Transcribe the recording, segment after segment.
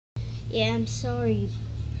Yeah, I'm sorry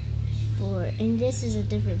and this is a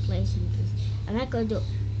different place. I'm not gonna do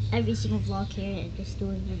every single vlog here and just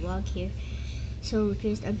doing the vlog here. So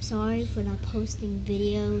just I'm sorry for not posting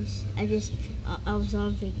videos. I was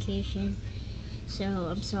on vacation, so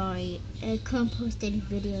I'm sorry. I couldn't post any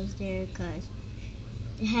videos there because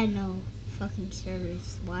it had no fucking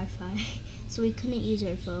service, Wi-Fi, so we couldn't use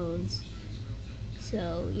our phones.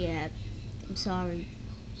 So yeah, I'm sorry.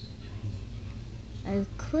 I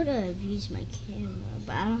could have used my camera,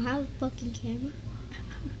 but I don't have a fucking camera.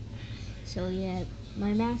 So yeah,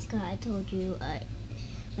 my mascot, I told you,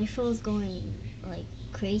 my phone's going like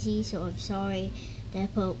crazy, so I'm sorry that I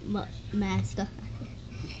put mascot.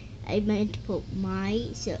 I meant to put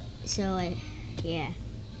yeah.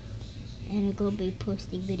 And I'm gonna be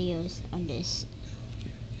posting videos on this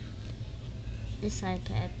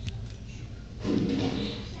iPad.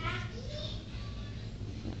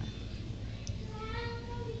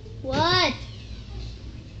 What?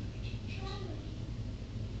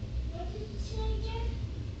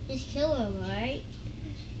 Just kill him, right?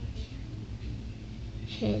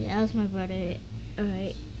 Okay, that was my brother.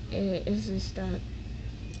 Alright, it's just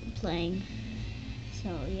playing. So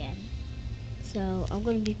yeah. So I'm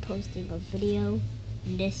gonna be posting a video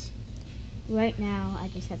on this right now. I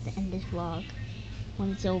just have to end this vlog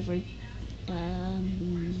when it's over.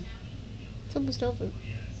 It's almost over.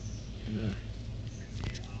 Yeah.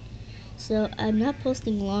 So I'm not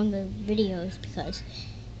posting longer videos because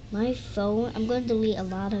my phone, I'm going to delete a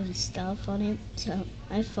lot of stuff on it. So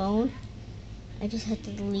my phone, I just have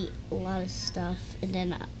to delete a lot of stuff, and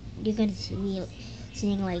then you're going to see me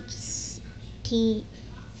seeing like teen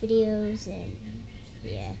videos and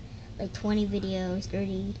yeah, like 20 videos,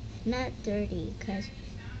 30, not 30, because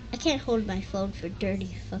I can't hold my phone for 30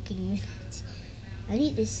 fucking minutes. I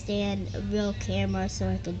need to stand a real camera so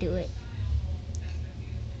I can do it.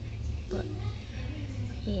 But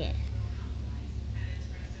yeah.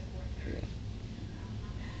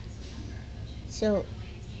 So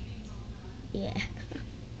yeah.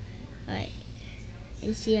 Alright.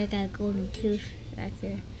 You see I got a golden tooth back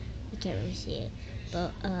there. You can't really see it.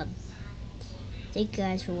 But thank you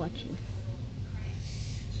guys for watching.